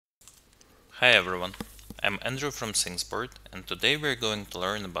Hi everyone, I'm Andrew from ThingsBoard, and today we're going to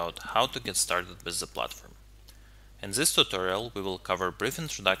learn about how to get started with the platform. In this tutorial we will cover a brief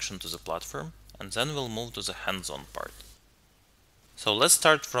introduction to the platform and then we'll move to the hands-on part. So let's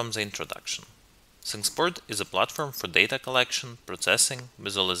start from the introduction. ThingsBoard is a platform for data collection, processing,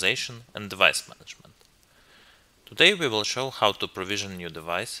 visualization and device management. Today we will show how to provision new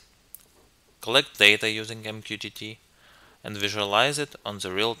device, collect data using MQTT, and visualize it on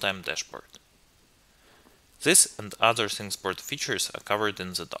the real-time dashboard. This and other ThingsBoard features are covered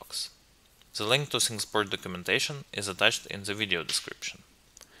in the docs. The link to ThingsBoard documentation is attached in the video description.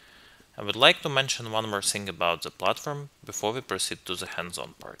 I would like to mention one more thing about the platform before we proceed to the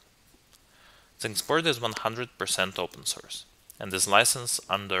hands-on part. ThingsBoard is 100% open source and is licensed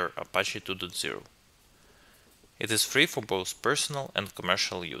under Apache 2.0. It is free for both personal and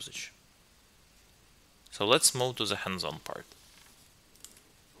commercial usage. So let's move to the hands-on part.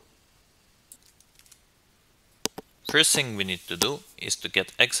 First thing we need to do is to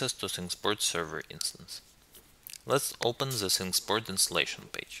get access to ThingsBoard server instance. Let's open the ThingsBoard installation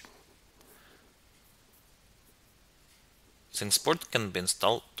page. ThingsBoard can be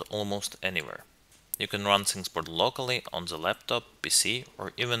installed almost anywhere. You can run ThingsBoard locally on the laptop, PC,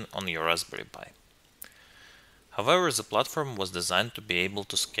 or even on your Raspberry Pi. However, the platform was designed to be able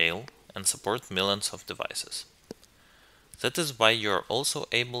to scale and support millions of devices. That is why you are also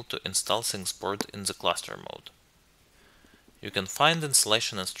able to install ThingsBoard in the cluster mode. You can find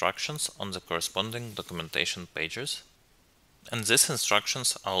installation instructions on the corresponding documentation pages, and these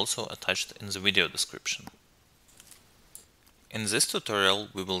instructions are also attached in the video description. In this tutorial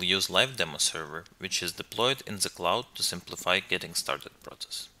we will use live demo server, which is deployed in the cloud to simplify getting started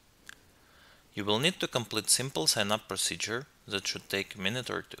process. You will need to complete simple sign-up procedure that should take a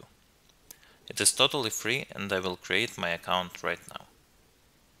minute or two. It is totally free and I will create my account right now.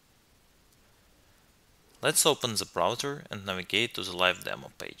 Let's open the browser and navigate to the live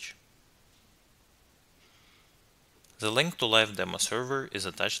demo page. The link to live demo server is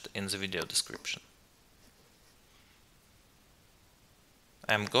attached in the video description.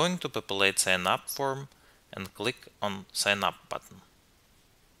 I am going to populate sign up form and click on sign up button.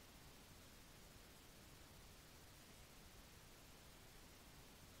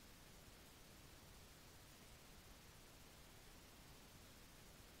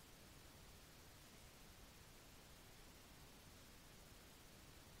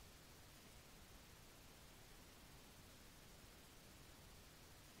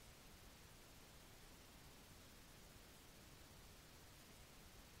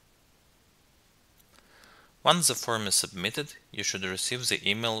 Once the form is submitted, you should receive the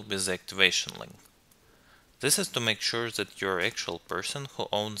email with the activation link. This is to make sure that you are the actual person who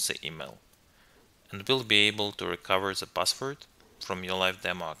owns the email and will be able to recover the password from your live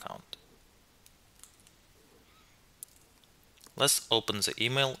demo account. Let's open the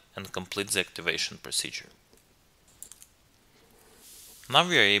email and complete the activation procedure. Now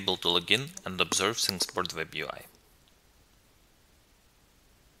we are able to log in and observe ThingsBoard Web UI.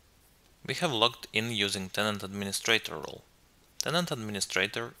 We have logged in using Tenant Administrator role. Tenant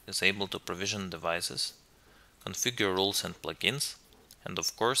Administrator is able to provision devices, configure rules and plugins, and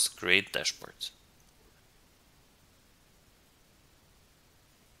of course create dashboards.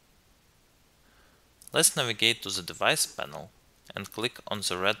 Let's navigate to the device panel and click on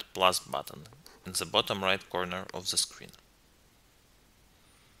the red plus button in the bottom right corner of the screen.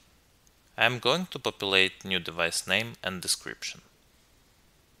 I am going to populate new device name and description.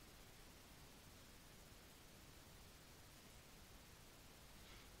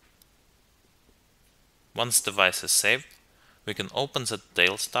 Once device is saved, we can open the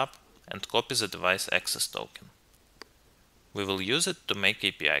Details tab and copy the device access token. We will use it to make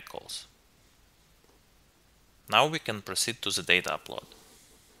API calls. Now we can proceed to the data upload.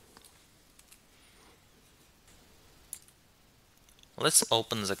 Let's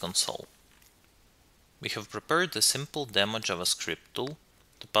open the console. We have prepared a simple demo JavaScript tool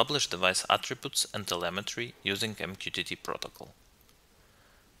to publish device attributes and telemetry using MQTT protocol.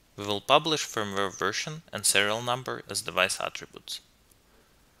 We will publish firmware version and serial number as device attributes.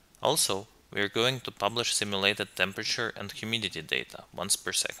 Also, we are going to publish simulated temperature and humidity data once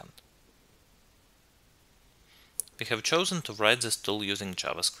per second. We have chosen to write this tool using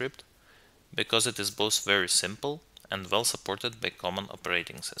JavaScript because it is both very simple and well supported by common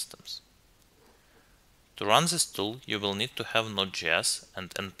operating systems. To run this tool, you will need to have Node.js and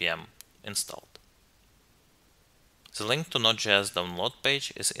npm installed. The link to Node.js download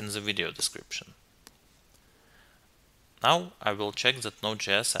page is in the video description. Now I will check that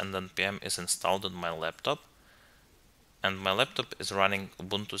Node.js and npm is installed on my laptop and my laptop is running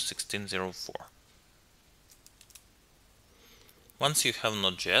Ubuntu 16.04. Once you have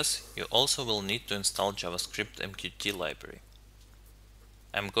Node.js, you also will need to install JavaScript MQT library.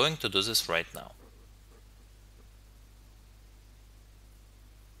 I'm going to do this right now.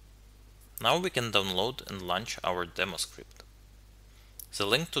 Now we can download and launch our demo script. The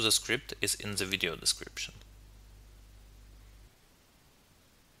link to the script is in the video description.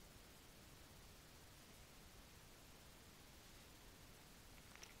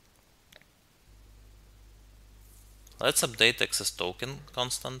 Let's update access token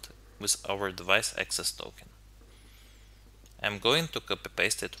constant with our device access token. I'm going to copy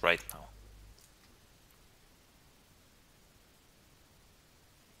paste it right now.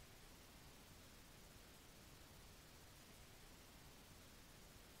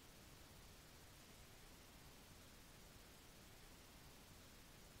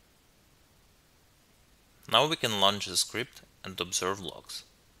 Now we can launch the script and observe logs.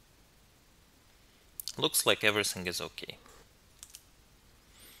 Looks like everything is okay.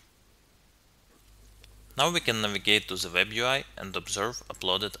 Now we can navigate to the web UI and observe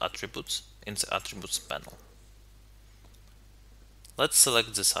uploaded attributes in the attributes panel. Let's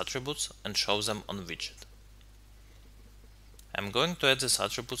select these attributes and show them on widget. I'm going to add this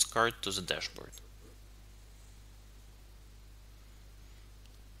attributes card to the dashboard.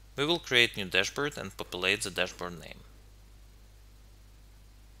 We will create new dashboard and populate the dashboard name.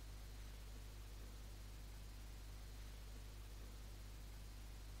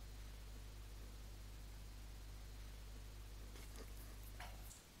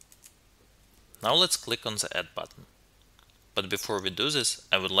 Now let's click on the Add button. But before we do this,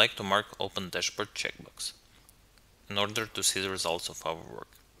 I would like to mark Open Dashboard checkbox in order to see the results of our work.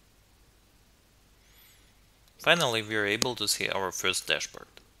 Finally, we are able to see our first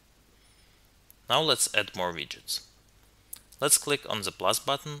dashboard. Now let's add more widgets. Let's click on the plus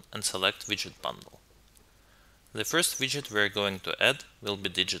button and select Widget Bundle. The first widget we are going to add will be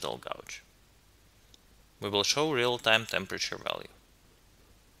Digital Gauge. We will show real-time temperature value.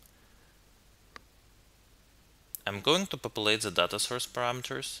 I'm going to populate the data source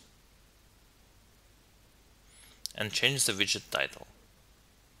parameters and change the widget title.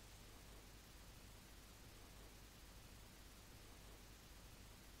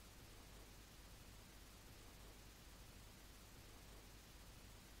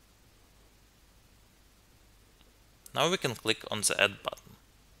 Now we can click on the Add button.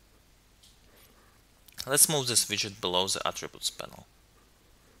 Let's move this widget below the Attributes panel.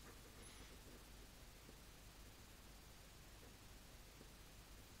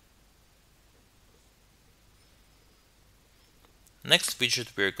 Next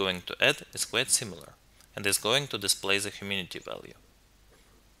widget we are going to add is quite similar and is going to display the humidity value.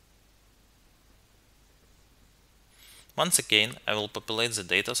 Once again, I will populate the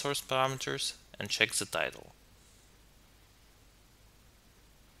data source parameters and check the title.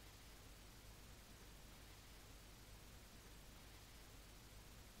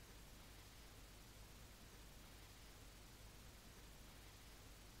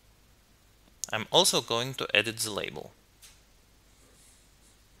 I'm also going to edit the label.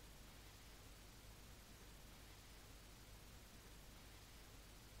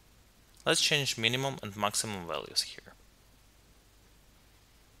 Let's change minimum and maximum values here.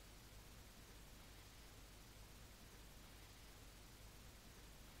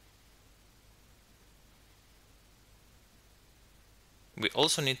 We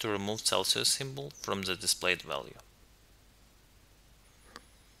also need to remove Celsius symbol from the displayed value.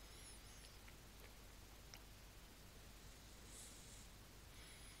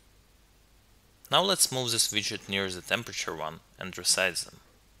 Now let's move this widget near the temperature one and resize them.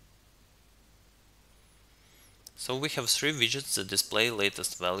 So we have 3 widgets that display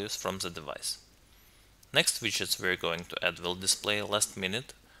latest values from the device. Next widgets we are going to add will display last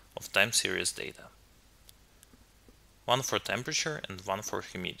minute of time series data. One for temperature and one for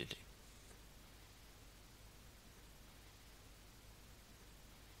humidity.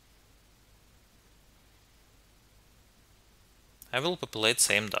 I will populate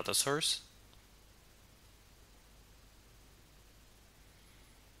same data source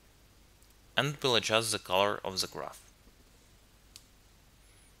and will adjust the color of the graph.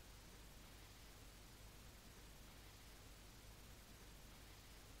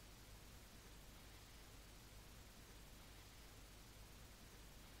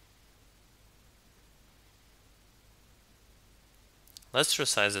 Let's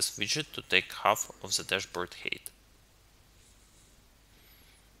resize this widget to take half of the dashboard height.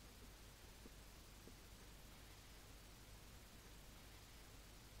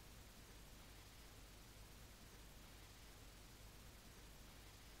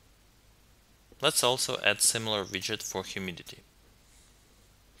 Let's also add similar widget for humidity.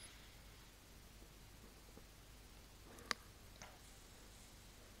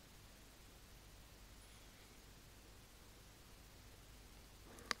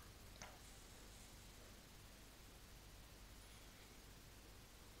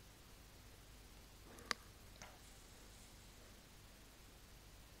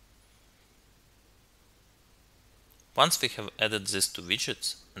 Once we have added these two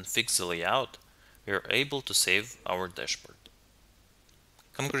widgets and fixed the layout, we are able to save our dashboard.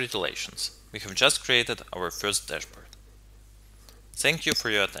 Congratulations, we have just created our first dashboard. Thank you for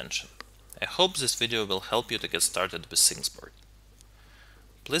your attention. I hope this video will help you to get started with ThingsBoard.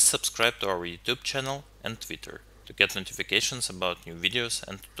 Please subscribe to our YouTube channel and Twitter to get notifications about new videos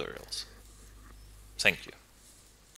and tutorials. Thank you.